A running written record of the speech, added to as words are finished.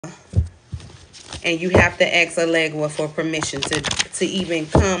And you have to ask Elegua for permission to even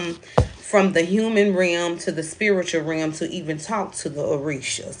come from the human realm to the spiritual realm to even talk to the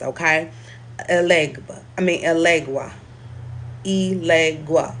Orishas, okay? Elegua. Elegua.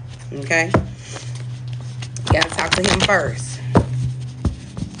 Okay? You gotta talk to him first.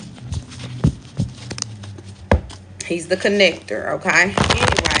 He's the connector, okay?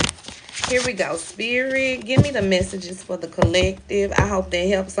 Anyway, here we go. Spirit, give me the messages for the collective. I hope they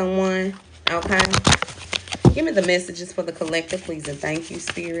help someone, okay? Give me the messages for the collective, please, and thank you,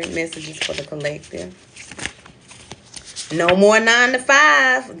 Spirit. Messages for the collective. No more 9 to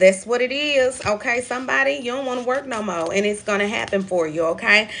 5. That's what it is. Okay, somebody, you don't want to work no more. And it's going to happen for you,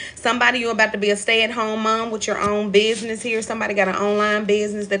 okay? Somebody, you're about to be a stay-at-home mom with your own business here. Somebody got an online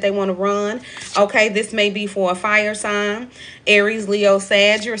business that they want to run. Okay, this may be for a fire sign. Aries, Leo,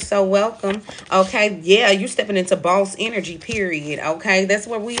 Sag, you're so welcome. Okay, yeah, you're stepping into boss energy, period. Okay, that's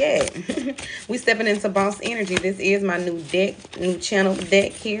where we at. We stepping into boss energy. This is my new deck, new channel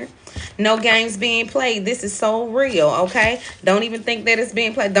deck here. No games being played. This is so real, okay? Don't even think that it's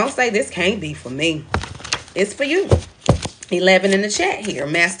being played. Don't say this can't be for me. It's for you. 11 in the chat here.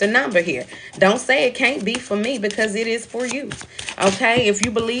 Master number here. Don't say it can't be for me because it is for you. Okay? If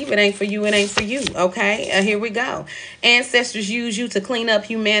you believe it ain't for you, it ain't for you. Okay? Here we go. Ancestors use you to clean up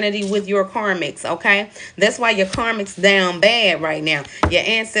humanity with your karmics. Okay? That's why your karmics down bad right now. Your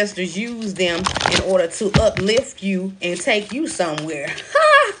ancestors use them in order to uplift you and take you somewhere.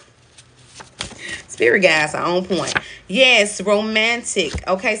 Ha! Spirit guys are on point. Yes, romantic.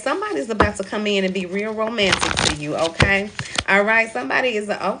 Okay, somebody's about to come in and be real romantic to you. Okay, all right. Somebody is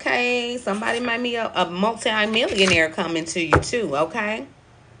okay. Somebody might be a multi-millionaire coming to you too. Okay,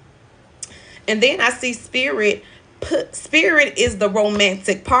 and then I see Spirit. Spirit is the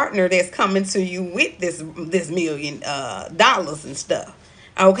romantic partner that's coming to you with this $1,000,000 and stuff.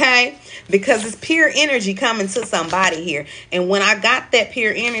 Okay, because it's pure energy coming to somebody here. And when I got that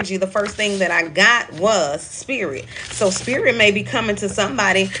pure energy, the first thing that I got was Spirit. So Spirit may be coming to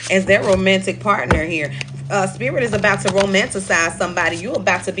somebody as their romantic partner here. Spirit is about to romanticize somebody. You're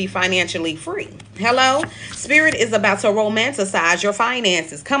about to be financially free. Hello? Spirit is about to romanticize your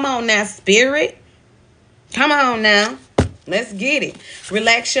finances. Come on now, Spirit. Come on now. Let's get it.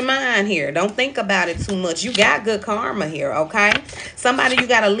 Relax your mind here. Don't think about it too much. You got good karma here, okay? Somebody, you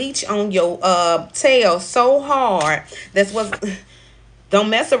got a leech on your tail so hard. That's what... Don't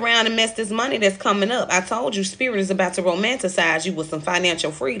mess around and mess this money that's coming up. I told you, Spirit is about to romanticize you with some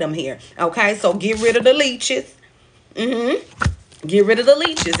financial freedom here, okay? So get rid of the leeches. Get rid of the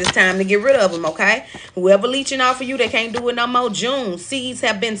leeches. It's time to get rid of them, okay? Whoever leeching off of you, they can't do it no more. June, seeds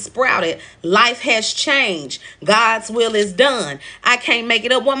have been sprouted. Life has changed. God's will is done. I can't make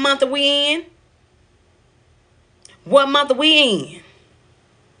it up. What month are we in? What month are we in?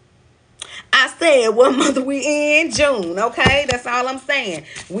 I said, what month are we in? June, okay? That's all I'm saying.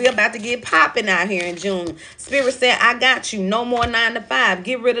 We're about to get popping out here in June. Spirit said, I got you. No more 9 to 5.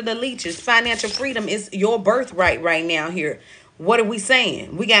 Get rid of the leeches. Financial freedom is your birthright right now here. What are we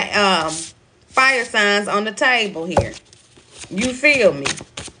saying? We got fire signs on the table here. You feel me?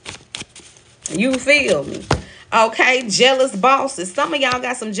 You feel me? Okay, jealous bosses. Some of y'all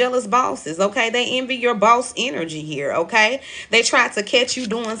got some jealous bosses, okay? They envy your boss energy here, okay? They tried to catch you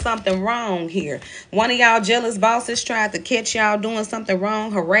doing something wrong here. One of y'all jealous bosses tried to catch y'all doing something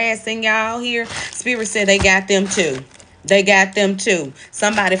wrong, harassing y'all here. Spirit said they got them too. They got them too.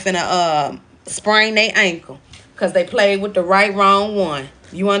 Somebody finna sprain their ankle because they played with the wrong one.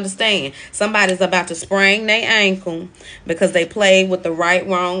 You understand? Somebody's about to sprain their ankle because they played with the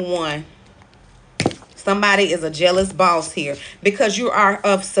wrong one. Somebody is a jealous boss here because you are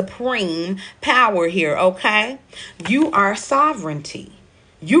of supreme power here, okay? You are sovereignty.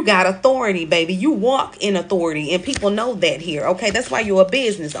 You got authority, baby. You walk in authority, and people know that here, okay? That's why you're a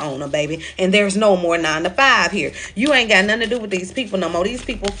business owner, baby, and there's no more 9 to 5 here. You ain't got nothing to do with these people no more. These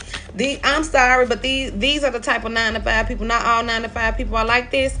people, I'm sorry, but these are the type of 9 to 5 people. Not all 9 to 5 people are like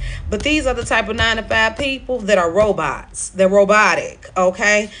this, but these are the type of 9 to 5 people that are robots. They're robotic,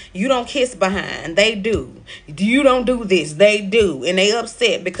 okay? You don't kiss behind. They do. You don't do this. They do, and they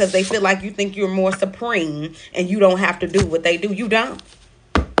upset because they feel like you think you're more supreme, and you don't have to do what they do. You don't.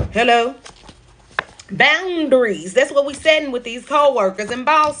 Hello? Boundaries. That's what we're setting with these co-workers and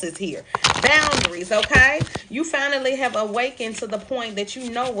bosses here. Boundaries, okay? You finally have awakened to the point that you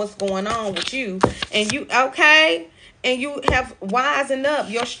know what's going on with you. And you, okay? And you have wisened up.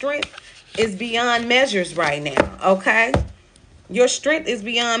 Your strength is beyond measures right now, okay? Your strength is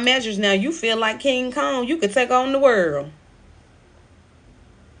beyond measures now. You feel like King Kong. You could take on the world.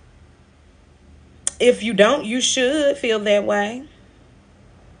 If you don't, you should feel that way.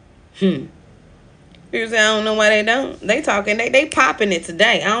 Spirit say, I don't know why they don't. They talking, they popping it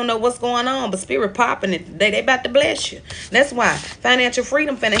today. I don't know what's going on, but Spirit popping it today. They about to bless you. That's why financial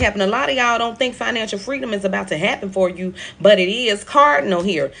freedom finna happen. A lot of y'all don't think financial freedom is about to happen for you, but it is. Cardinal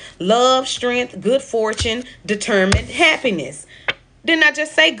here. Love, strength, good fortune, determined, happiness. Didn't I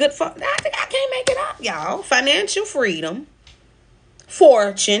just say good fortune? I can't make it up, y'all. Financial freedom,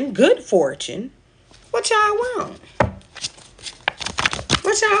 fortune, good fortune. What y'all want?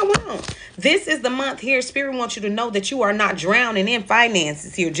 What y'all want? This is the month here. Spirit wants you to know that you are not drowning in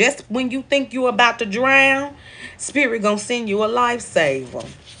finances here. Just when you think you're about to drown, Spirit gonna send you a lifesaver.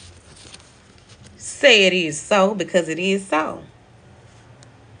 Say it is so, because it is so.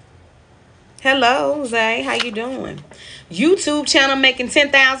 Hello, Zay. How you doing? YouTube channel making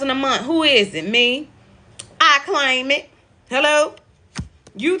 $10,000 a month. Who is it? Me? I claim it. Hello?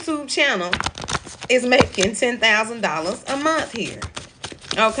 YouTube channel is making $10,000 a month here.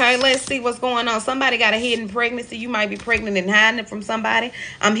 Okay, let's see what's going on. Somebody got a hidden pregnancy. You might be pregnant and hiding it from somebody.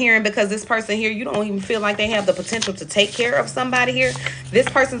 I'm hearing because this person here, you don't even feel like they have the potential to take care of somebody here. This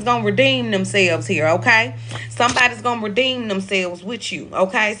person's going to redeem themselves here, okay? Somebody's going to redeem themselves with you,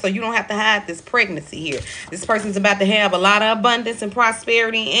 okay? So you don't have to hide this pregnancy here. This person's about to have a lot of abundance and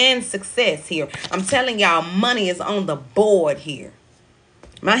prosperity and success here. I'm telling y'all, money is on the board here.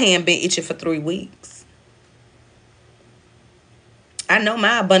 My hand been itching for 3 weeks. I know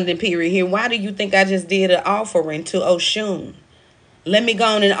my abundant period here. Why do you think I just did an offering to Oshun? Let me go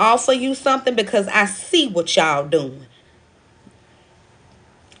on and offer you something because I see what y'all doing.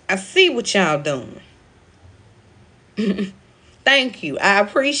 I see what y'all doing. Thank you. I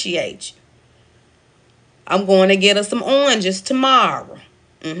appreciate you. I'm going to get us some oranges tomorrow.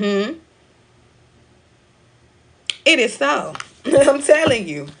 It is so. I'm telling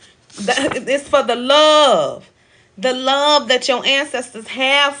you. It's for the love. The love that your ancestors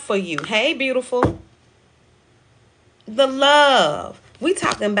have for you. Hey, beautiful. The love. We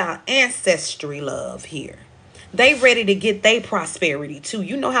talking about ancestry love here. They ready to get their prosperity too.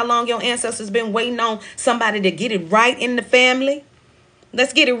 You know how long your ancestors been waiting on somebody to get it right in the family?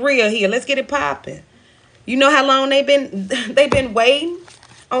 Let's get it real here. Let's get it popping. You know how long they've been waiting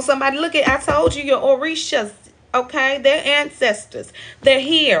on somebody? Look at, I told you, your Orishas, okay? Their ancestors. They're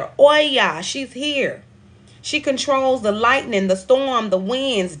here. Oya, she's here. She controls the lightning, the storm, the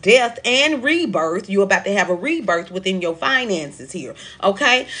winds, death, and rebirth. You're about to have a rebirth within your finances here,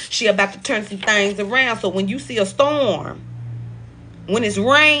 okay? She about to turn some things around. So when you see a storm, when it's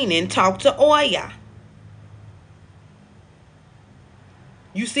raining, talk to Oya.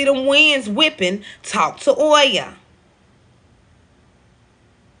 You see them winds whipping, talk to Oya.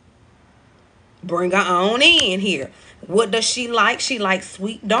 Bring her on in here. What does she like? She likes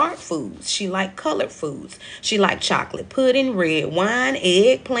sweet, dark foods. She likes colored foods. She likes chocolate pudding, red wine,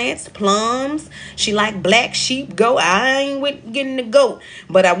 eggplants, plums. She likes black sheep, goat. I ain't with getting the goat,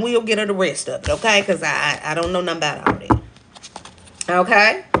 but I will get her the rest of it, okay? Because I don't know nothing about all that.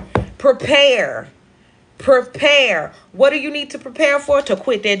 Okay? Prepare. Prepare. What do you need to prepare for? To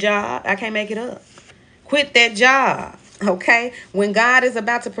quit that job. I can't make it up. Quit that job. Okay, when God is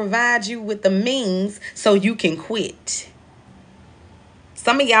about to provide you with the means so you can quit.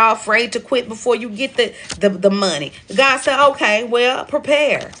 Some of y'all afraid to quit before you get the money. God said, okay, well,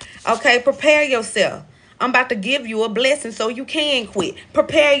 prepare. Okay, prepare yourself. I'm about to give you a blessing so you can quit.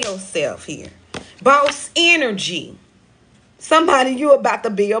 Prepare yourself here. Boss energy. Somebody, you about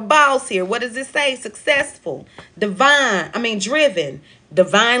to be a boss here. What does it say? Successful, driven,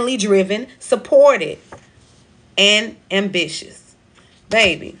 divinely driven, supported, and ambitious.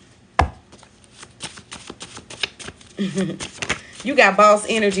 Baby. You got boss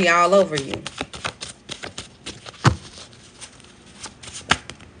energy all over you.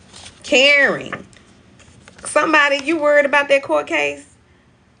 Caring. Somebody, you worried about that court case?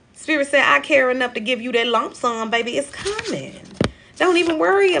 Spirit said, I care enough to give you that lump sum, baby. It's coming. Don't even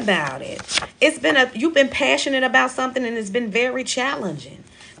worry about it. You've been passionate about something and it's been very challenging.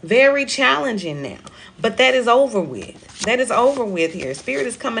 Very challenging now. But that is over with. That is over with here. Spirit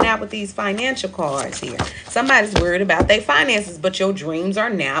is coming out with these financial cards here. Somebody's worried about their finances, but your dreams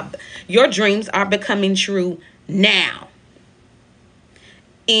are becoming true now.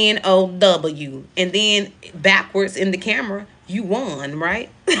 N-O-W. And then backwards in the camera, you won,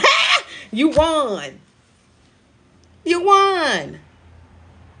 right? You won. You won.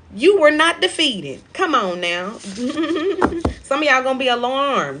 You were not defeated. Come on now. Some of y'all gonna be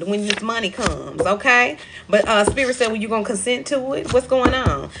alarmed when this money comes, okay? But Spirit said, well, you gonna consent to it? What's going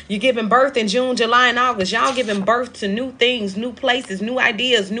on? You're giving birth in June, July, and August. Y'all giving birth to new things, new places, new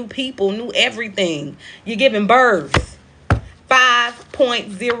ideas, new people, new everything. You're giving birth.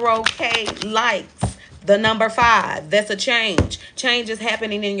 5.0K likes. The number 5, that's a change. Change is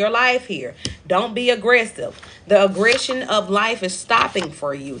happening in your life here. Don't be aggressive. The aggression of life is stopping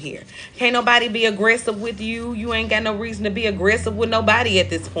for you here. Can't nobody be aggressive with you. You ain't got no reason to be aggressive with nobody at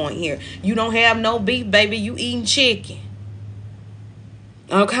this point here. You don't have no beef, baby. You eating chicken.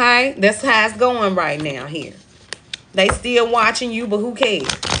 Okay? That's how it's going right now here. They still watching you, but who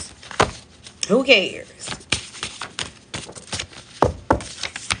cares? Who cares?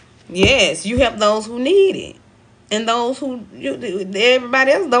 Yes, you help those who need it. And those who,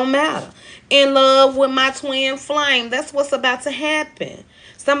 everybody else don't matter. In love with my twin flame. That's what's about to happen.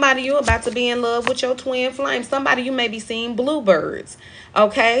 Somebody, you're about to be in love with your twin flame. Somebody, you may be seeing bluebirds.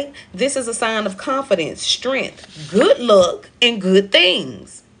 Okay? This is a sign of confidence, strength, good luck, and good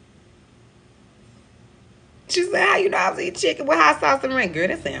things. She said, how you know I was eating chicken with hot sauce and ring? Girl,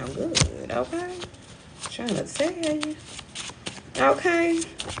 that sounds good. Okay? Trying to tell you. Okay?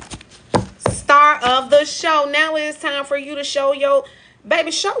 Star of the show. Now it's time for you to show your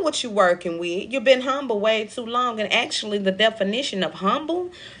baby, show what you're working with. You've been humble way too long. And actually, the definition of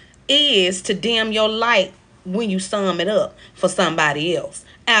humble is to dim your light when you sum it up for somebody else.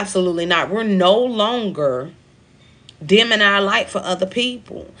 Absolutely not. We're no longer dimming our light for other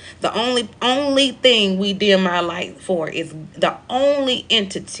people. The only thing we dim our light for is, the only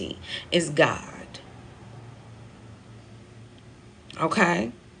entity is God.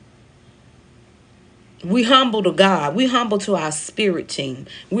 Okay? We humble to God. We humble to our spirit team.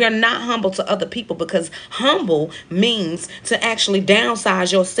 We are not humble to other people, because humble means to actually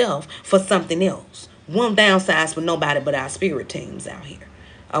downsize yourself for something else. One downsize for nobody but our spirit teams out here.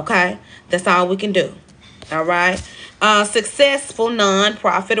 Okay? That's all we can do. All right? Successful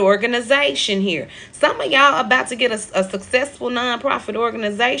nonprofit organization here. Some of y'all about to get a successful nonprofit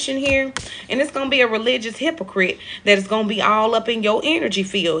organization here. And it's going to be a religious hypocrite that is going to be all up in your energy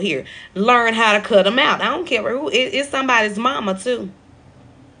field here. Learn how to cut them out. I don't care who. It's somebody's mama too.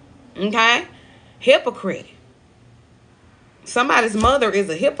 Okay? Hypocrite. Somebody's mother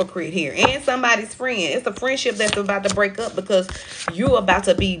is a hypocrite here. And somebody's friend. It's a friendship that's about to break up because you're about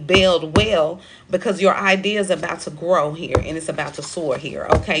to be bailed well, because your idea is about to grow here and it's about to soar here.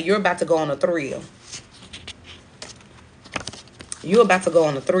 Okay? You're about to go on a thrill. You're about to go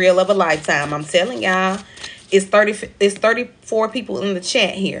on a thrill of a lifetime. I'm telling y'all. It's 34 people in the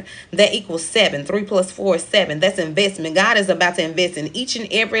chat here. That equals 7. 3 plus 4 is 7. That's investment. God is about to invest in each and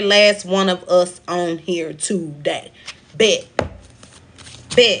every last one of us on here today. Bet.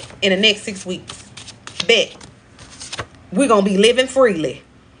 In the next 6 weeks. Bet. We're going to be living freely.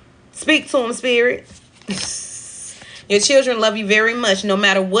 Speak to them, Spirit. Your children love you very much, no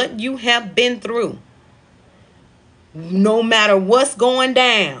matter what you have been through. No matter what's going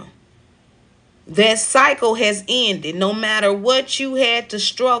down. That cycle has ended. No matter what you had to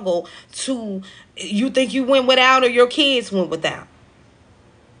struggle to, you think you went without or your kids went without.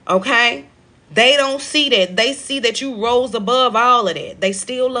 Okay? They don't see that. They see that you rose above all of that. They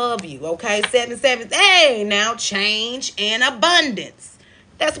still love you. Okay? 7. Hey, now change and abundance.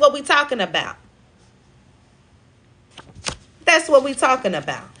 That's what we're talking about. That's what we're talking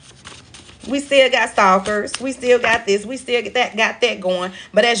about. We still got stalkers. We still got this. We still got that going.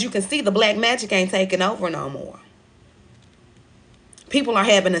 But as you can see, the black magic ain't taking over no more. People are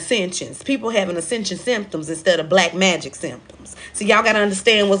having ascensions. People having ascension symptoms instead of black magic symptoms. So y'all got to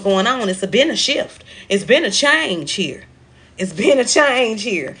understand what's going on. It's been a shift. It's been a change here. It's been a change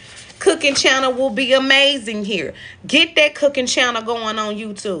here. Cooking channel will be amazing here. Get that cooking channel going on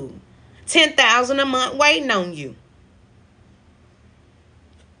YouTube. 10,000 a month waiting on you.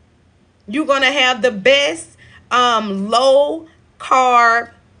 You're going to have the best low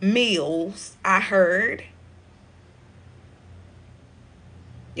carb meals, I heard.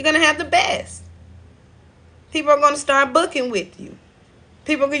 You're going to have the best. People are going to start booking with you.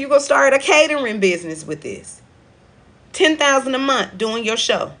 You're going to start a catering business with this. 10,000 a month doing your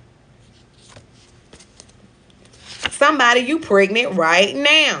show. Somebody, you pregnant right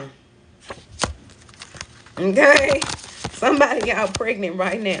now. Okay? Somebody, y'all pregnant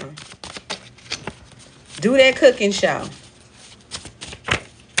right now. Do that cooking show.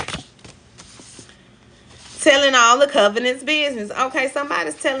 Telling all the Covenant's business. Okay,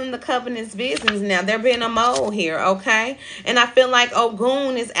 somebody's telling the Covenant's business now. They're being a mole here, okay? And I feel like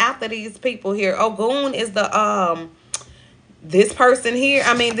Ogun is after these people here. Ogun is the, this person here.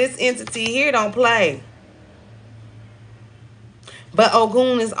 I mean, this entity here don't play. But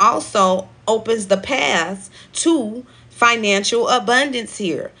Ogun is also opens the path to financial abundance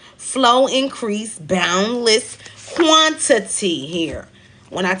here. Flow, increase, boundless quantity here.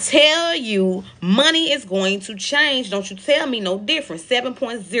 When I tell you money is going to change, don't you tell me no different.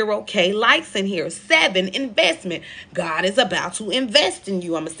 7.0K likes in here. 7, investment. God is about to invest in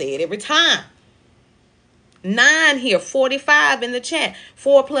you. I'm going to say it every time. 9 here. 45 in the chat.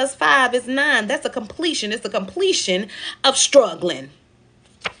 4 plus 5 is 9. That's a completion. It's a completion of struggling.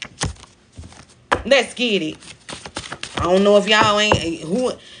 Let's get it. I don't know if y'all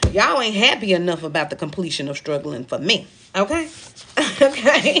ain't happy enough about the completion of struggling for me. Okay?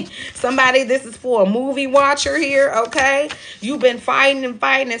 Okay? Somebody, this is for a movie watcher here, okay? You've been fighting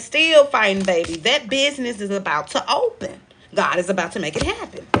and still fighting, baby. That business is about to open. God is about to make it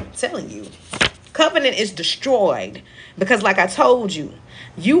happen. I'm telling you. Covenant is destroyed because, like I told you,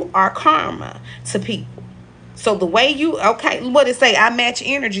 you are karma to people. So the way you, okay, what it say? I match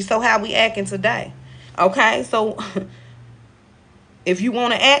energy, so how we acting today. Okay? So if you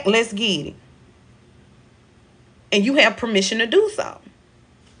want to act, let's get it. And you have permission to do so.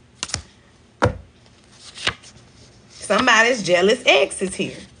 Somebody's jealous ex is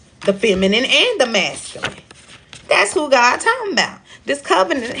here. The feminine and the masculine. That's who God talking about. This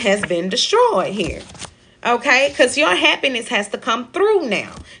covenant has been destroyed here. Okay? Because your happiness has to come through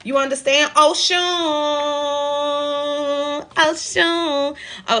now. You understand? Oshun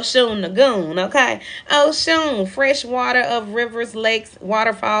Lagoon. Okay? Oshun, fresh water of rivers, lakes,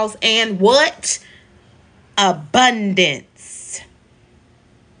 waterfalls, and what? Abundance.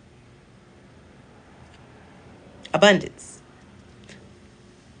 Abundance.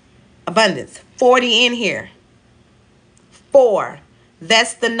 40 in here. 4.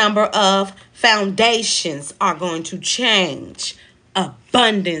 That's the number of foundations are going to change.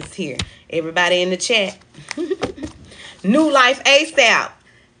 Abundance here. Everybody in the chat. New life ASAP.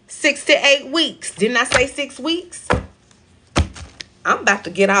 6 to 8 weeks. Didn't I say 6 weeks? I'm about to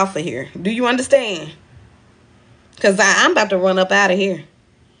get off of here. Do you understand? Because I'm about to run up out of here.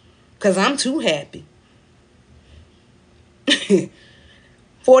 Because I'm too happy.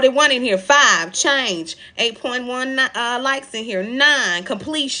 41 in here. 5, change. 8.1 likes in here. 9,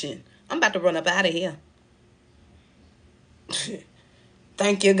 completion. I'm about to run up out of here.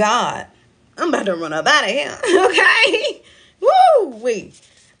 Thank you, God. I'm about to run up out of here. Okay? Woo-wee.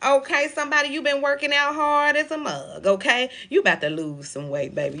 Okay, somebody, you been working out hard as a mug, okay? You about to lose some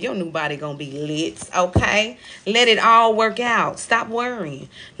weight, baby. Your new body gonna be lit, okay? Let it all work out. Stop worrying.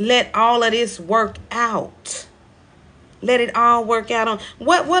 Let all of this work out. Let it all work out on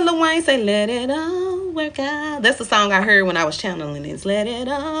what Lil Wayne say, let it all work out. That's the song I heard when I was channeling this. Let it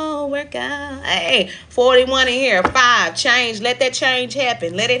all work out. Hey, 41 in here. 5, change. Let that change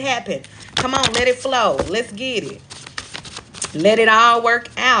happen. Let it happen. Come on, let it flow. Let's get it. Let it all work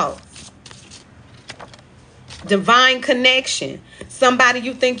out. Divine connection. Somebody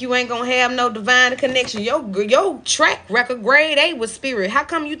you think you ain't gonna have no divine connection. Your track record grade A with spirit. How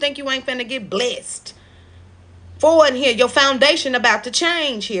come you think you ain't finna get blessed? 4 in here. Your foundation about to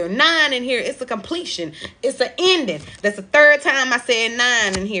change here. 9 in here. It's a completion. It's an ending. That's the 3rd time I said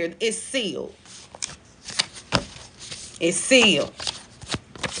 9 in here. It's sealed. It's sealed.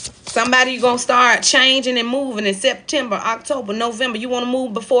 Somebody, you're going to start changing and moving in September, October, November. You want to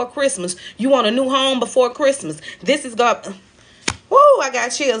move before Christmas. You want a new home before Christmas. This is going to... Woo, I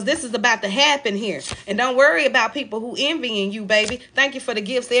got chills. This is about to happen here. And don't worry about people who envying you, baby. Thank you for the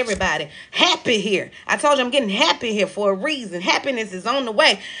gifts, everybody. Happy here. I told you I'm getting happy here for a reason. Happiness is on the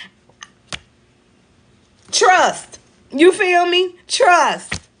way. Trust. You feel me?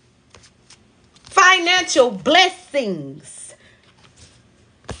 Trust. Financial blessings.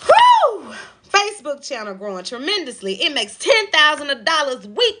 Woo! Facebook channel growing tremendously. It makes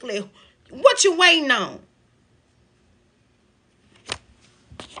 $10,000 weekly. What you waiting on?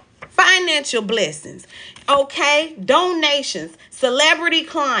 Financial blessings. Okay? Donations. Celebrity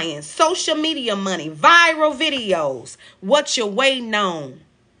clients. Social media money. Viral videos. What you waiting on?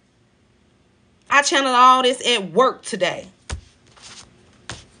 I channeled all this at work today.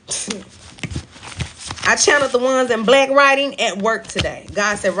 I channeled the ones in black writing at work today.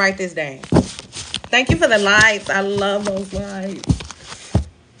 God said, write this down. Thank you for the lights. I love those lights.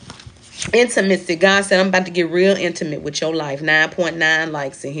 Intimacy. God said, I'm about to get real intimate with your life. 9.9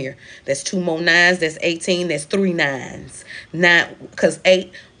 likes in here. That's 2 more 9s. That's 18. That's 3 9s. 9, because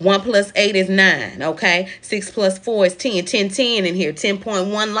 1 plus 8 is 9. Okay. 6 plus 4 is 10. 10 in here.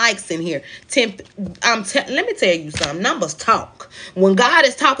 10.1 likes in here. 10. Let me tell you something. Numbers talk. When God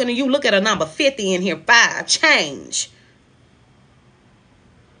is talking to you, look at a number 50 in here. 5. Change.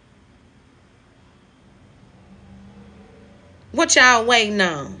 What y'all waiting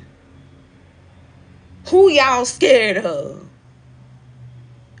on? Who y'all scared of?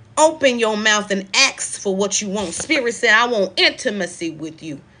 Open your mouth and ask for what you want. Spirit said, I want intimacy with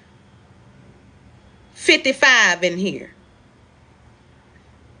you. 55 in here.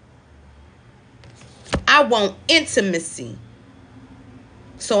 I want intimacy.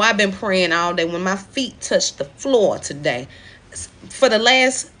 So I've been praying all day. When my feet touched the floor today, for the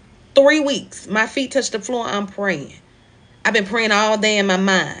last 3 weeks, my feet touched the floor, I'm praying. I've been praying all day in my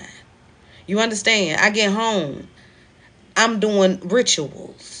mind. You understand? I get home, I'm doing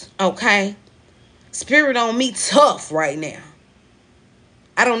rituals, okay? Spirit on me tough right now.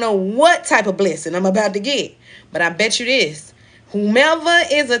 I don't know what type of blessing I'm about to get, but I bet you this. Whomever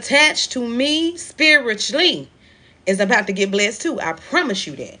is attached to me spiritually is about to get blessed too. I promise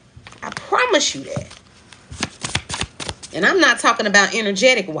you that. I promise you that. And I'm not talking about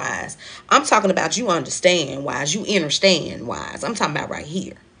energetic wise. I'm talking about you understand wise. You understand wise. I'm talking about right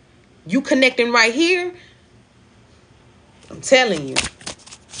here. You connecting right here. I'm telling you.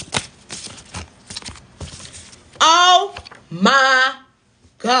 Oh my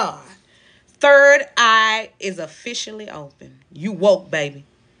God. Third eye is officially open. You woke, baby.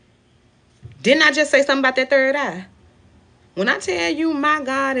 Didn't I just say something about that third eye? When I tell you my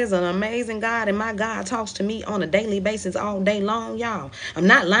God is an amazing God and my God talks to me on a daily basis all day long, y'all. I'm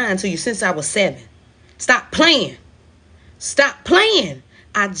not lying to you since I was 7. Stop playing. Stop playing.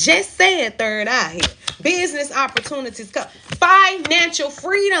 I just said third eye here. Business opportunities come. Financial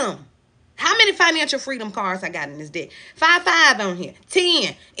freedom. How many financial freedom cards I got in this deck? 5 on here.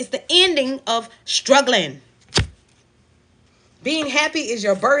 10. It's the ending of struggling. Being happy is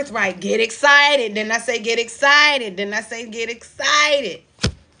your birthright. Get excited. Then I say get excited. Then I say get excited.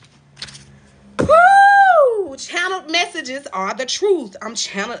 Woo! Channeled messages are the truth.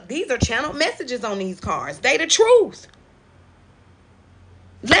 These are channeled messages on these cards. They the truth.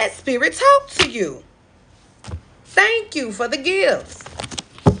 Let spirit talk to you. Thank you for the gifts.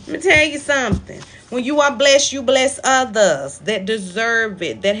 Let me tell you something. When you are blessed, you bless others that deserve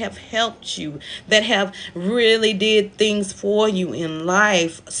it, that have helped you, that have really did things for you in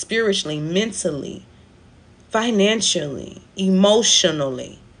life, spiritually, mentally, financially,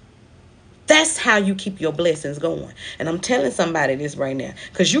 emotionally. That's how you keep your blessings going. And I'm telling somebody this right now.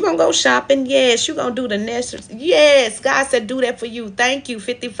 Because you're going to go shopping. Yes, you're going to do the next. Yes, God said do that for you. Thank you,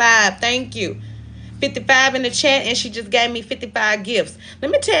 55. Thank you. 55 in the chat, and she just gave me 55 gifts.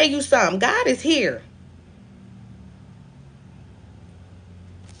 Let me tell you something. God is here.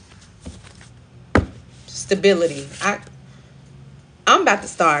 Stability. I'm about to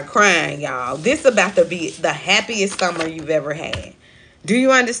start crying, y'all. This is about to be the happiest summer you've ever had. Do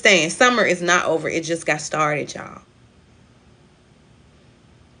you understand? Summer is not over. It just got started, y'all.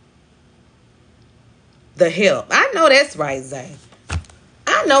 The help. I know that's right, Zay.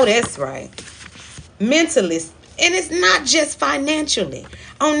 I know that's right. Mentally, and it's not just financially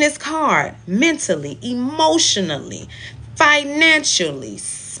on this card. Mentally, emotionally, financially,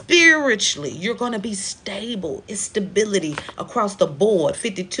 spiritually, you're going to be stable. It's stability across the board.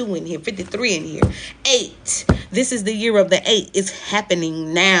 52 in here, 53 in here. 8. This is the year of the 8. It's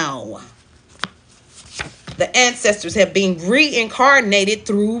happening now. The ancestors have been reincarnated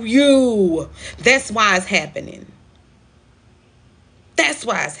through you. That's why it's happening. That's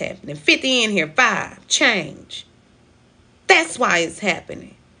why it's happening. 50 in here, 5. Change. That's why it's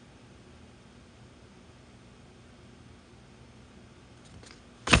happening.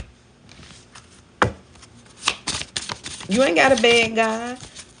 You ain't got to beg God.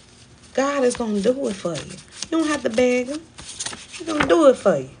 God is going to do it for you. You don't have to beg him. He's going to do it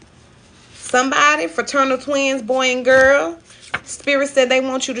for you. Somebody, fraternal twins, boy and girl. Spirit said they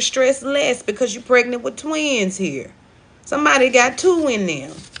want you to stress less because you're pregnant with twins here. Somebody got 2 in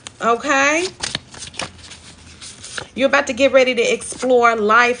them. Okay? You're about to get ready to explore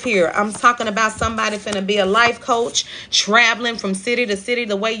life here. I'm talking about somebody finna be a life coach, traveling from city to city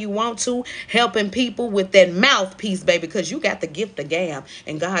the way you want to, helping people with that mouthpiece, baby, because you got the gift of gab,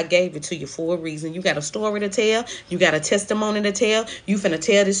 and God gave it to you for a reason. You got a story to tell. You got a testimony to tell. You finna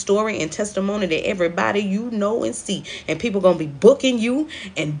tell this story and testimony to everybody you know and see, and people gonna be booking you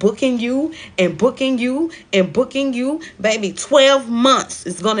and booking you and booking you and booking you, baby. 12 months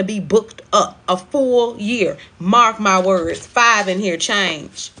is gonna be booked up. A full year. Mark my words. 5 in here.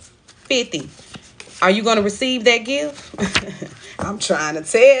 Change. 50. Are you going to receive that gift? I'm trying to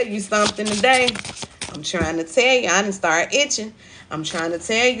tell you something today. I'm trying to tell you. I didn't start itching. I'm trying to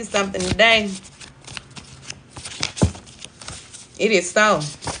tell you something today. It is so.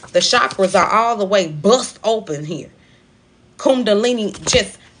 The chakras are all the way bust open here. Kundalini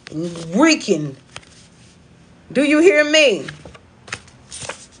just reeking. Do you hear me?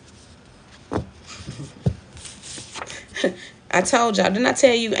 I told y'all, didn't I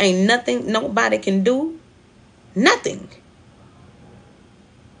tell you ain't nothing nobody can do? Nothing.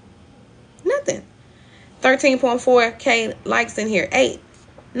 Nothing. 13.4K likes in here. 8.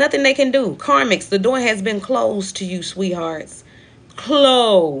 Nothing they can do. Karmics, the door has been closed to you, sweethearts.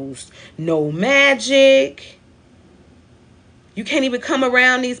 Closed. No magic. You can't even come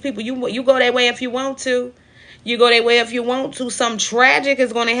around these people. You go that way if you want to. You go that way if you want to. Something tragic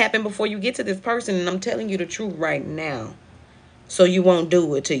is going to happen before you get to this person. And I'm telling you the truth right now. So you won't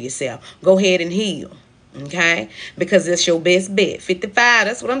do it to yourself. Go ahead and heal. Okay? Because it's your best bet. 55,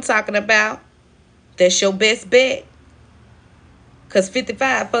 that's what I'm talking about. That's your best bet. Because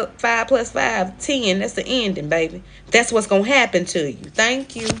 55, 5 plus 5, 10. That's the ending, baby. That's what's going to happen to you.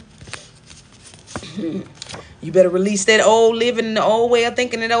 Thank you. You better release that old living, the old way of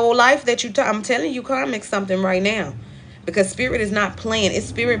thinking, that old life that I'm telling you, karmic something right now. Because spirit is not playing. It's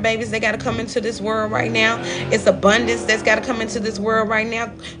spirit babies. They got to come into this world right now. It's abundance that's got to come into this world right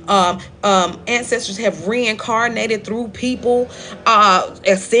now. Ancestors have reincarnated through people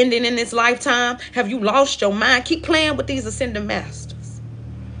ascending in this lifetime. Have you lost your mind? Keep playing with these ascending masters.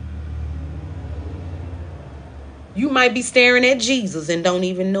 You might be staring at Jesus and don't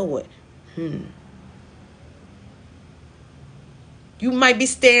even know it. You might be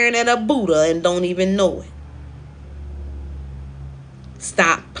staring at a Buddha and don't even know it.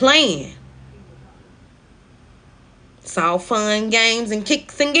 Stop playing. It's all fun, games, and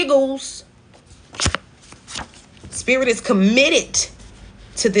kicks and giggles. Spirit is committed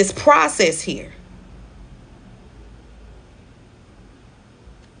to this process here.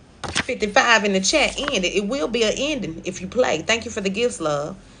 55 in the chat ended. It will be an ending if you play. Thank you for the gifts,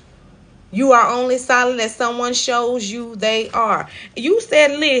 love. You are only solid as someone shows you they are. You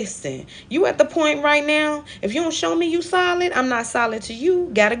said, listen, you at the point right now, if you don't show me you solid, I'm not solid to you.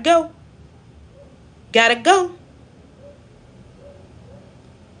 Gotta go. Gotta go.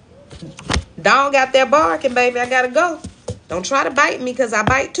 Dog out there barking, baby. I gotta go. Don't try to bite me because I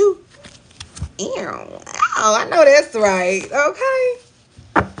bite too. Ew. Oh, I know that's right.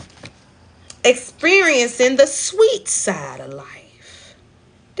 Okay. Experiencing the sweet side of life.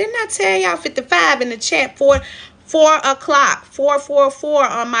 Didn't I tell y'all 55 in the chat? 4 o'clock. 444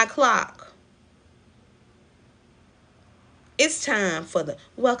 on my clock. It's time for the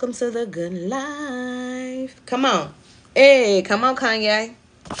welcome to the good life. Come on. Hey, come on, Kanye.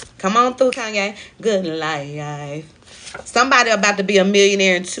 Come on through, Kanye. Good life. Somebody about to be a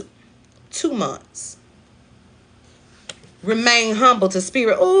millionaire in two months. Remain humble to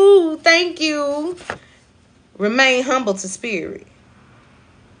spirit. Ooh, thank you. Remain humble to spirit.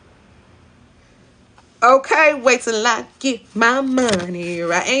 Okay, wait till I get my money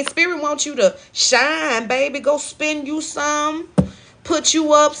right. Ain't spirit want you to shine, baby. Go spend you some, put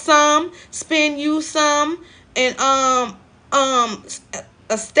you up some, spend you some, and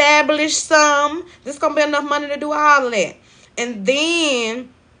establish some. There's gonna be enough money to do all of that. And then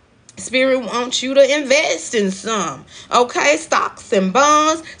spirit wants you to invest in some. Okay, stocks and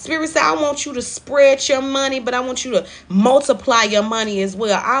bonds. Spirit said, I want you to spread your money, but I want you to multiply your money as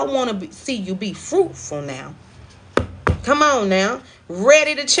well. I want to see you be fruitful now. Come on now.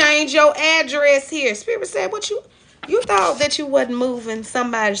 Ready to change your address here. Spirit said, what you thought that you wasn't moving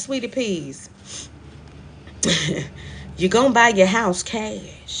somebody, sweetie peas. You're going to buy your house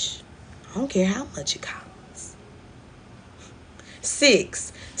cash. I don't care how much it costs.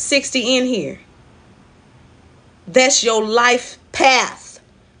 6. 60 in here. That's your life path.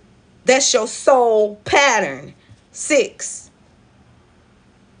 That's your soul pattern. 6.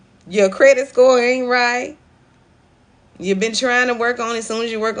 Your credit score ain't right. You've been trying to work on it. As soon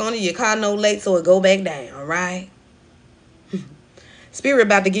as you work on it, you call no late, so it go back down, right? Spirit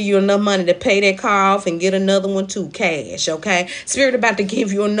about to give you enough money to pay that car off and get another one too, cash, okay? Spirit about to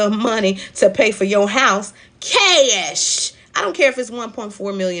give you enough money to pay for your house, cash. I don't care if it's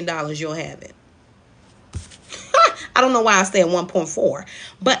 $1.4 million, you'll have it. I don't know why I said 1.4.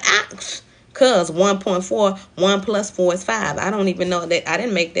 But because 1.4, 1 plus 4 is 5. I don't even know that. I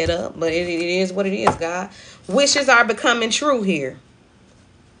didn't make that up. But it is what it is, God. Wishes are becoming true here.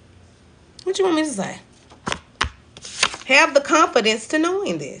 What you want me to say? Have the confidence to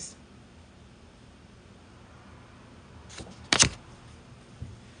knowing this.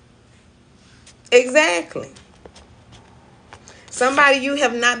 Exactly. Somebody, you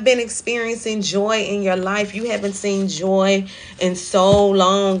have not been experiencing joy in your life. You haven't seen joy in so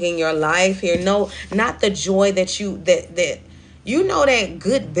long in your life here. No, not the joy that you know, that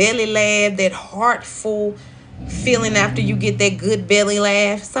good belly laugh, that heartful feeling after you get that good belly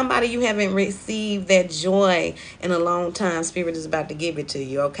laugh. Somebody you haven't received that joy in a long time. Spirit is about to give it to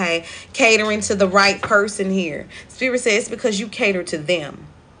you, okay? Catering to the right person here. Spirit says it's because you cater to them.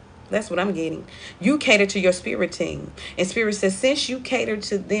 That's what I'm getting. You cater to your spirit team. And Spirit says, since you cater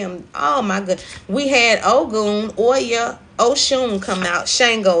to them, oh my God. We had Ogun, Oya, Oshun come out.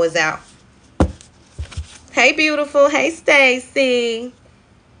 Shango is out. Hey, beautiful. Hey, Stacy.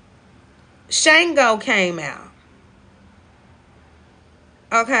 Shango came out.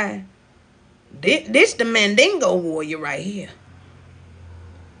 Okay. This the Mandingo warrior right here.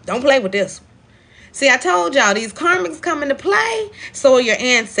 Don't play with this one. See, I told y'all, these karmics come into play, so are your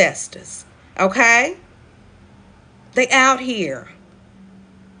ancestors. Okay? They out here.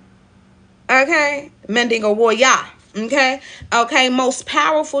 Okay? Mandingo warrior. Okay? Okay, most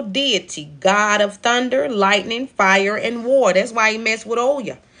powerful deity, God of thunder, lightning, fire, and war. That's why he messed with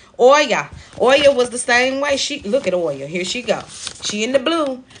Oya. Oya was the same way. Look at Oya. Here she go. She in the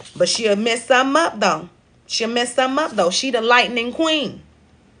blue, but she'll mess something up, though. She the lightning queen.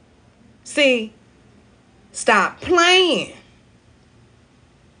 See? Stop playing.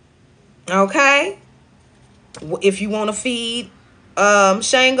 Okay? If you want to feed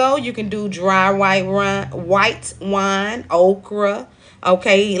Shango, you can do dry white wine, okra.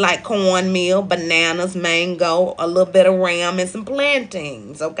 Okay, like cornmeal, bananas, mango, a little bit of ram, and some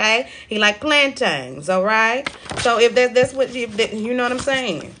plantains. Okay, he like plantains. All right. So if that's what you know what I'm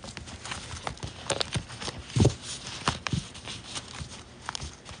saying.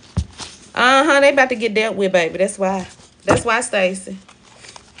 They about to get dealt with, baby. That's why, Stacy.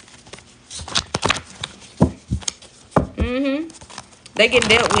 They get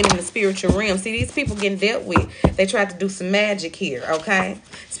dealt with in the spiritual realm. See, these people getting dealt with. They tried to do some magic here, okay?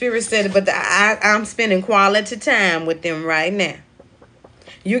 Spirit said, but I'm spending quality time with them right now.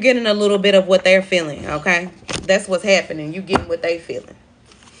 You're getting a little bit of what they're feeling, okay? That's what's happening. You getting what they feeling.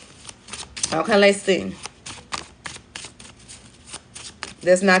 Okay, let's see.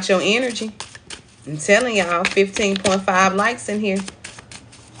 That's not your energy. I'm telling y'all, 15.5 likes in here.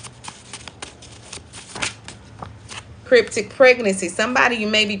 Cryptic pregnancy. Somebody, you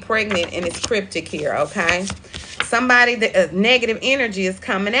may be pregnant and it's cryptic here, okay? Somebody, that negative energy is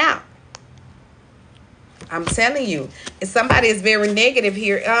coming out. I'm telling you. If somebody is very negative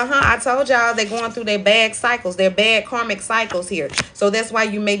here, I told y'all they're going through their bad cycles, their bad karmic cycles here. So that's why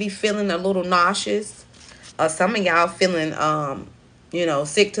you may be feeling a little nauseous. Some of y'all feeling,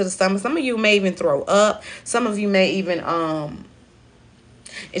 sick to the stomach. Some of you may even throw up. Some of you may even,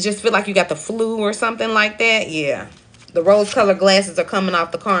 it just feel like you got the flu or something like that. Yeah. The rose-colored glasses are coming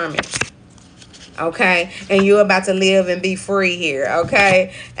off the karmic. Okay? And you're about to live and be free here.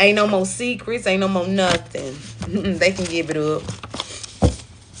 Okay? Ain't no more secrets. Ain't no more nothing. They can give it up.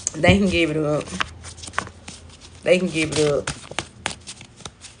 They can give it up. They can give it up.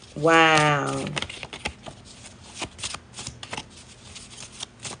 Wow.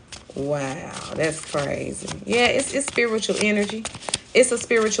 Wow. That's crazy. Yeah, it's spiritual energy. It's a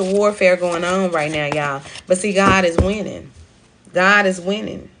spiritual warfare going on right now, y'all. But see, God is winning. God is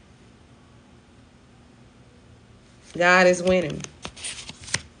winning. God is winning.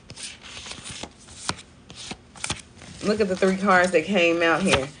 Look at the 3 cards that came out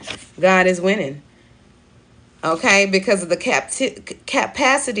here. God is winning. Okay, because of the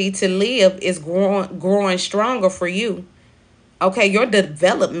capacity to live is growing stronger for you. Okay, your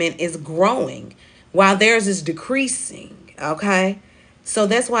development is growing while theirs is decreasing. Okay. So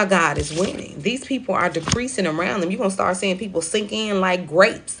that's why God is winning. These people are decreasing around them. You're going to start seeing people sink in like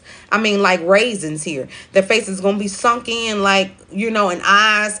grapes. I mean, like raisins here. Their face is going to be sunk in like, and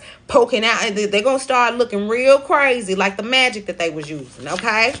eyes poking out. They're going to start looking real crazy like the magic that they was using,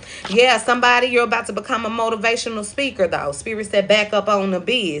 okay? Yeah, somebody, you're about to become a motivational speaker, though. Spirit said back up on the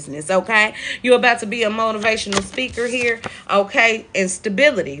business, okay? You're about to be a motivational speaker here, okay? And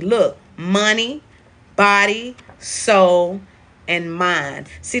stability. Look, money, body, soul, and mind.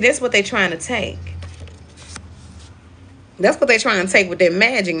 See, that's what they're trying to take. That's what they're trying to take with their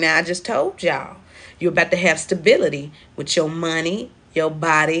magic. Now, I just told y'all. You're about to have stability with your money, your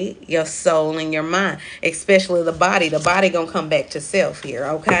body, your soul, and your mind. Especially the body. The body going to come back to self here,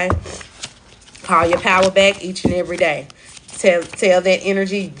 okay? Call your power back each and every day. Tell that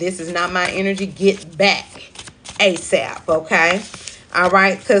energy, this is not my energy. Get back ASAP, okay? All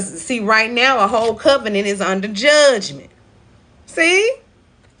right? Because, see, right now, a whole covenant is under judgment. See?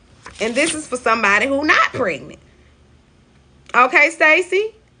 And this is for somebody who not pregnant. Okay,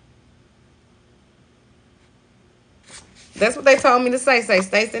 Stacy? That's what they told me to say. Say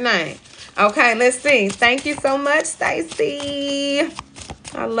Stacy name. Okay, let's see. Thank you so much, Stacy.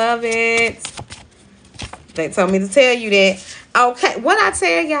 I love it. They told me to tell you that. Okay, what I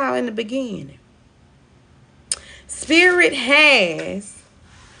tell y'all in the beginning. Spirit has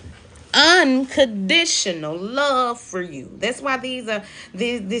unconditional love for you. That's why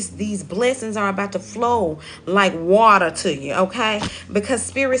these blessings are about to flow like water to you, okay? Because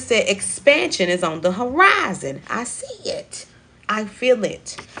Spirit said expansion is on the horizon. I see it. I feel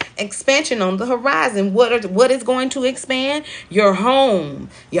it. Expansion on the horizon. What is going to expand? Your home.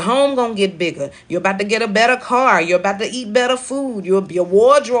 Your home gonna get bigger. You're about to get a better car. You're about to eat better food. Your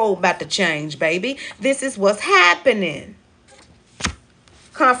wardrobe about to change, baby. This is what's happening.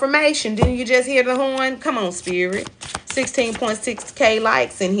 Confirmation. Didn't you just hear the horn? Come on, Spirit. 16.6K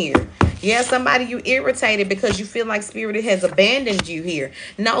likes in here. Yeah, somebody you irritated because you feel like Spirit has abandoned you here.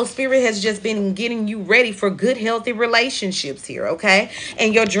 No, Spirit has just been getting you ready for good, healthy relationships here, okay?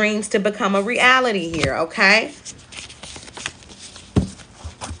 And your dreams to become a reality here, okay?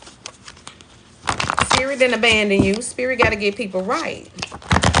 Spirit didn't abandon you. Spirit got to get people right.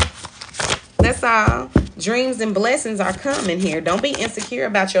 That's all. Dreams and blessings are coming here. Don't be insecure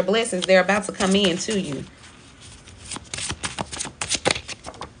about your blessings. They're about to come in to you.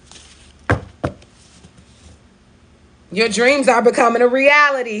 Your dreams are becoming a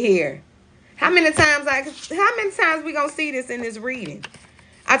reality here. How many times we gonna see this in this reading?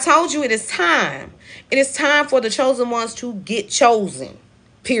 I told you it is time. It is time for the chosen ones to get chosen.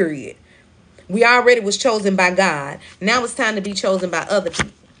 Period. We already was chosen by God. Now it's time to be chosen by other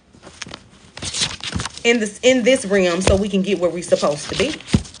people. In this realm, so we can get where we're supposed to be.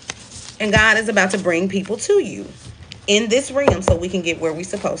 And God is about to bring people to you in this realm so we can get where we're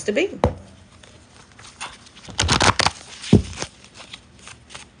supposed to be.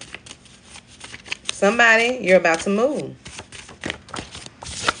 Somebody, you're about to move.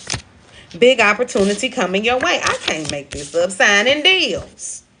 Big opportunity coming your way. I can't make this up. Signing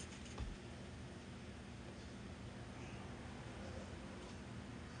deals.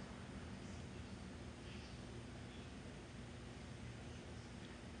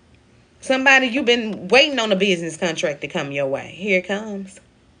 Somebody, you've been waiting on a business contract to come your way. Here it comes.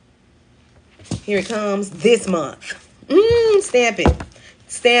 Here it comes this month. Stamp it.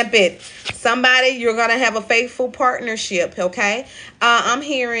 Stamp it. Somebody, you're going to have a faithful partnership, okay? I'm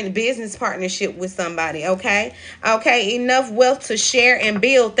hearing business partnership with somebody, okay? Okay, enough wealth to share and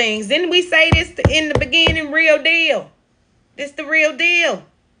build things. Didn't we say this in the beginning? Real deal. This the real deal.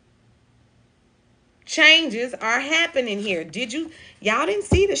 Changes are happening here. Y'all didn't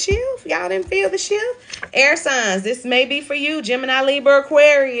see the shift? Y'all didn't feel the shift? Air signs, this may be for you. Gemini, Libra,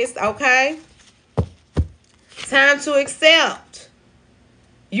 Aquarius, okay? Time to accept.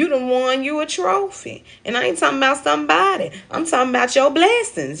 You done won you a trophy. And I ain't talking about somebody. I'm talking about your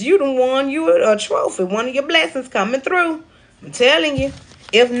blessings. You done won you a trophy. One of your blessings coming through. I'm telling you.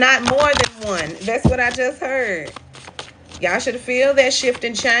 If not more than one. That's what I just heard. Y'all should feel that shift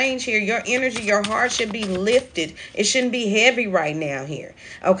and change here. Your energy, your heart should be lifted. It shouldn't be heavy right now here.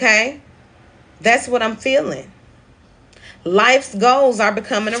 Okay? That's what I'm feeling. Life's goals are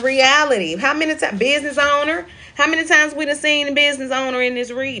becoming a reality. How many times, business owner? How many times we done seen a business owner in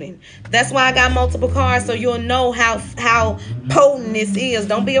this reading? That's why I got multiple cards, so you'll know how potent this is.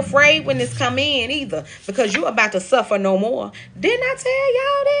 Don't be afraid when this come in either, because you're about to suffer no more. Didn't I tell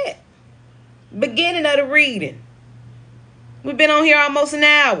y'all that? Beginning of the reading. We've been on here almost an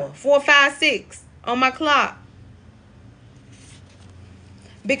hour. 4, 5, 6 on my clock.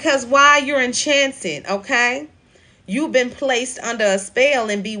 Because while you're enchanted, okay? You've been placed under a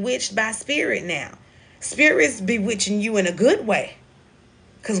spell and bewitched by Spirit now. Spirit's bewitching you in a good way.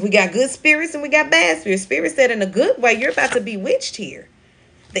 Because we got good spirits and we got bad spirits. Spirit said in a good way, you're about to be bewitched here.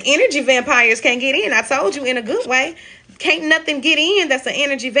 The energy vampires can't get in. I told you in a good way. Can't nothing get in that's an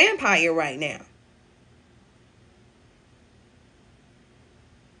energy vampire right now.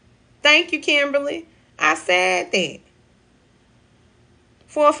 Thank you, Kimberly. I said that.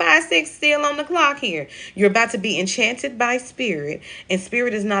 4, 5, 6 still on the clock here. You're about to be enchanted by Spirit, and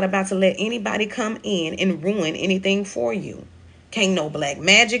Spirit is not about to let anybody come in and ruin anything for you. Can't no black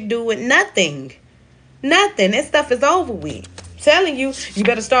magic do it. Nothing. Nothing. That stuff is over with. I'm telling you, you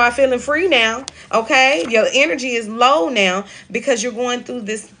better start feeling free now. Okay? Your energy is low now because you're going through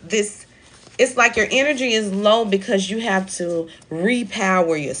this. It's like your energy is low because you have to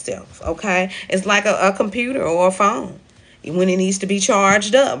repower yourself. Okay? It's like a computer or a phone when it needs to be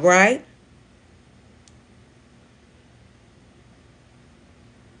charged up, right?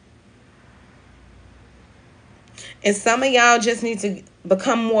 And some of y'all just need to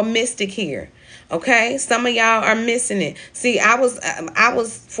become more mystic here. Okay, some of y'all are missing it. See, I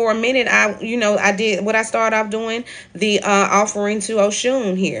was for a minute. I did what I started off doing, the offering to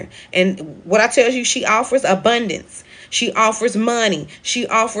Oshun here, and what I tell you, she offers abundance. She offers money. She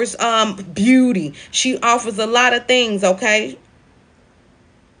offers beauty. She offers a lot of things. Okay,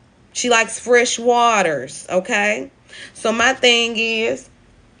 she likes fresh waters. Okay, so my thing is,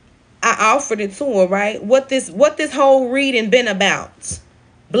 I offered it to her. Right, what this whole reading been about?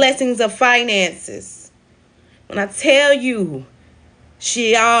 Blessings of finances. When I tell you,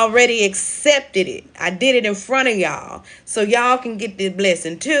 she already accepted it. I did it in front of y'all. So y'all can get this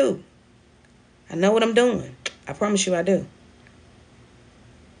blessing too. I know what I'm doing. I promise you I do.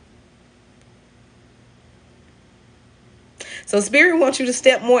 So Spirit wants you to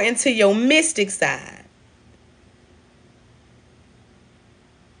step more into your mystic side.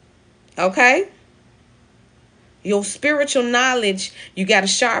 Okay? Your spiritual knowledge, you got to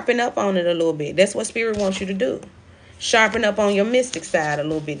sharpen up on it a little bit. That's what Spirit wants you to do. Sharpen up on your mystic side a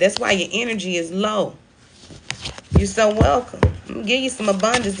little bit. That's why your energy is low. You're so welcome. I'm going to give you some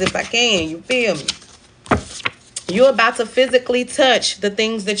abundance if I can. You feel me? You're about to physically touch the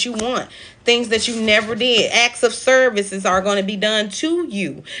things that you want. Things that you never did. Acts of services are going to be done to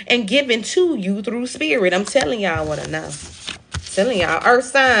you and given to you through Spirit. I'm telling y'all what I know. Telling y'all, earth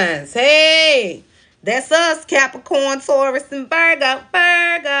signs. Hey, that's us, Capricorn, Taurus, and Virgo.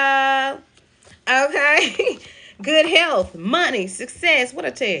 Virgo. Okay. Good health, money, success. What I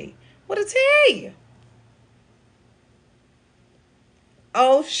tell you? What I tell you?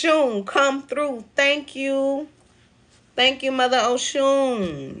 Oshun, come through. Thank you. Thank you, Mother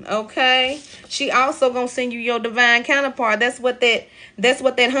Oshun. Okay. She also gonna send you your divine counterpart. That's what that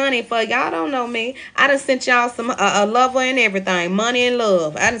honey for. Y'all don't know me. I done sent y'all some a lover and everything. Money and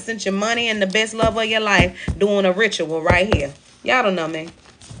love. I done sent you money and the best love of your life doing a ritual right here. Y'all don't know me.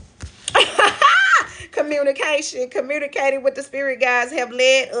 Communicating with the spirit guides have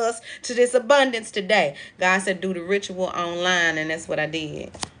led us to this abundance today. God said do the ritual online, and that's what I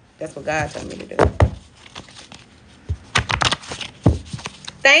did. That's what God told me to do.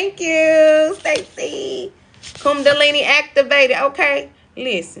 Thank you, Stacy. Kundalini activated. Okay,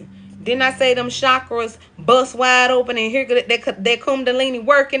 listen. Didn't I say them chakras bust wide open and here that Kundalini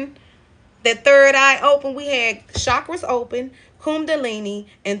working? That third eye open. We had chakras open, Kundalini,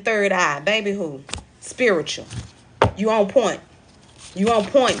 and third eye. Baby who? Spiritual. You on point. You on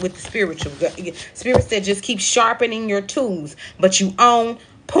point with the spiritual. Spirit said just keep sharpening your tools. But you on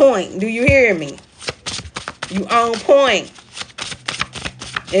point. Do you hear me? You on point.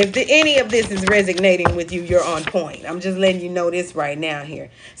 If any of this is resonating with you, you're on point. I'm just letting you know this right now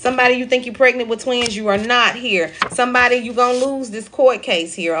here. Somebody you think you're pregnant with twins, you are not here. Somebody, you're going to lose this court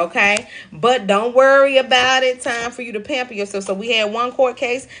case here, okay? But don't worry about it. Time for you to pamper yourself. So we had one court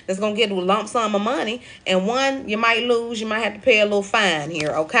case that's going to get a lump sum of money. And one you might lose. You might have to pay a little fine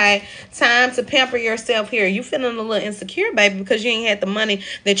here, okay? Time to pamper yourself here. You feeling a little insecure, baby, because you ain't had the money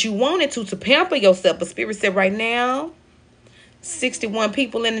that you wanted to pamper yourself. But Spirit said right now, 61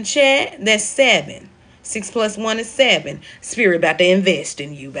 people in the chat. That's 7. 6 plus 1 is 7. Spirit about to invest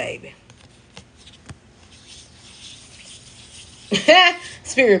in you, baby.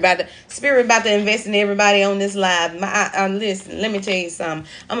 Spirit about to invest in everybody on this live. Listen, let me tell you something.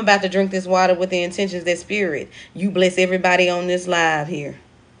 I'm about to drink this water with the intentions that Spirit, you bless everybody on this live here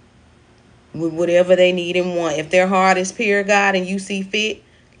with whatever they need and want. If their heart is pure, God, and you see fit,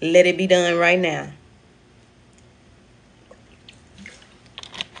 let it be done right now.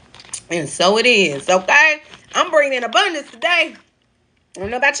 And so it is, okay? I'm bringing in abundance today. I don't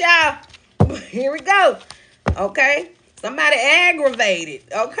know about y'all. Here we go, okay? Somebody aggravated,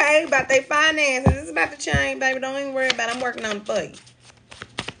 okay, about their finances. It's about to change, baby. Don't even worry about it. I'm working on it for you.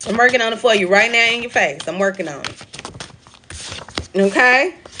 I'm working on it for you right now in your face. I'm working on it.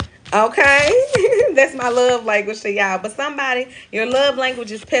 Okay? Okay? That's my love language to y'all. But somebody, your love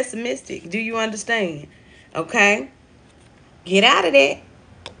language is pessimistic. Do you understand? Okay? Get out of that.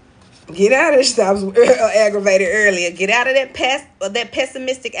 Get out of this. I was aggravated earlier. Get out of that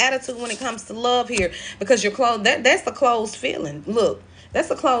pessimistic attitude when it comes to love here, because you're closed. That's a closed feeling. Look,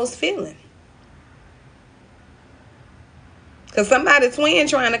 that's a closed feeling. Because somebody twin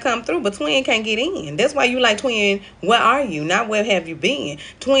trying to come through, but twin can't get in. That's why you like twin. Where are you? Not where have you been?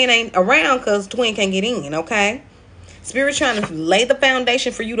 Twin ain't around because twin can't get in. Okay, Spirit trying to lay the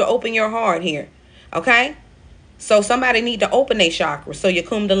foundation for you to open your heart here. Okay. So somebody need to open their chakra so your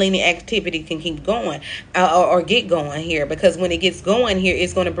Kundalini activity can keep going or get going here. Because when it gets going here,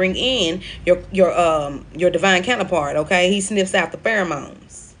 it's going to bring in your divine counterpart, okay? He sniffs out the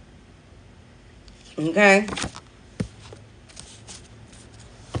pheromones. Okay?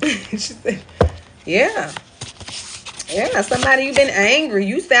 She said, Yeah. Yeah, somebody you've been angry.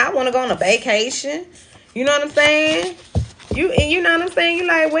 You say, I want to go on a vacation. You know what I'm saying? You know what I'm saying? You're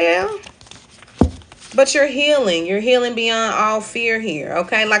like, well, but you're healing. You're healing beyond all fear here,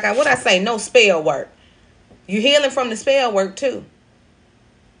 okay? Like what I say, no spell work. You're healing from the spell work too.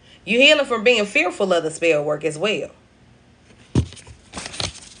 You're healing from being fearful of the spell work as well.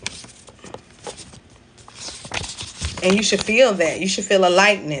 And you should feel that. You should feel a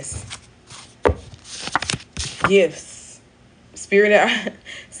lightness. Gifts.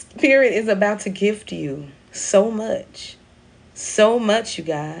 Spirit is about to gift you so much. So much, you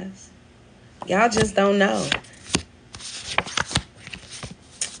guys. Y'all just don't know.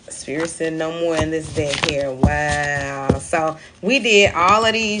 Spirit said no more in this deck here. Wow. So we did all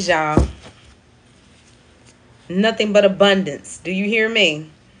of these, y'all. Nothing but abundance. Do you hear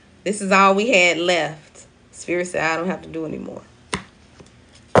me? This is all we had left. Spirit said I don't have to do anymore.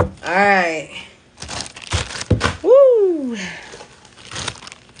 All right. Woo.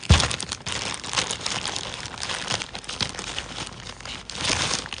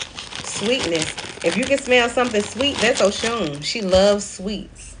 Sweetness. If you can smell something sweet, that's Oshun. She loves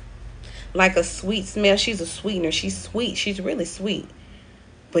sweets. Like a sweet smell. She's a sweetener. She's sweet. She's really sweet.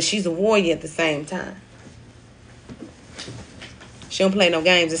 But she's a warrior at the same time. She don't play no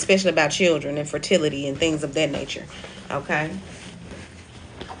games, especially about children and fertility and things of that nature. Okay?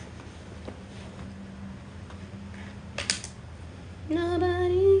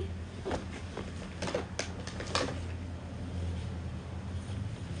 Nobody.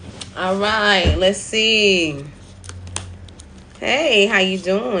 All right, let's see. Hey, how you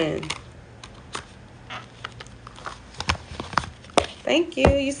doing? Thank you.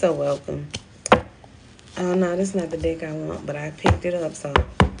 You're so welcome. Oh, no, that's not the deck I want, but I picked it up, so.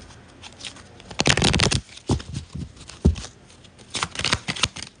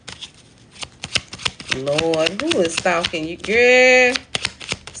 Lord, who is stalking you? Girl,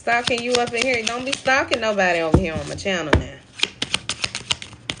 stalking you up in here. Don't be stalking nobody over here on my channel now.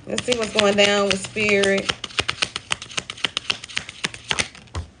 Let's see what's going down with Spirit.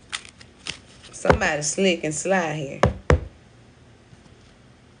 Somebody slick and sly here.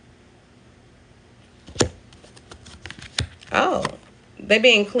 Oh, they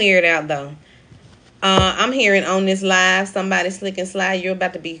being cleared out though. I'm hearing on this live, somebody slick and sly. You're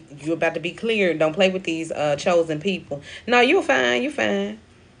about to be cleared. Don't play with these chosen people. No, you're fine. You're fine.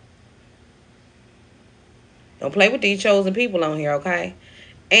 Don't play with these chosen people on here, okay?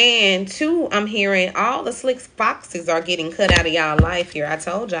 And two, I'm hearing all the slick foxes are getting cut out of y'all life here. I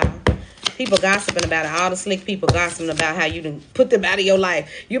told y'all. People gossiping about it. All the slick people gossiping about how you done put them out of your life.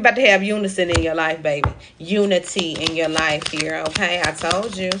 You're about to have unison in your life, baby. Unity in your life here, okay? I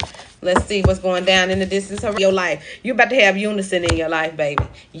told you. Let's see what's going down in the distance of your life. You're about to have unison in your life, baby.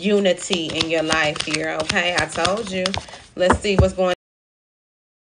 Unity in your life here, okay? I told you. Let's see what's going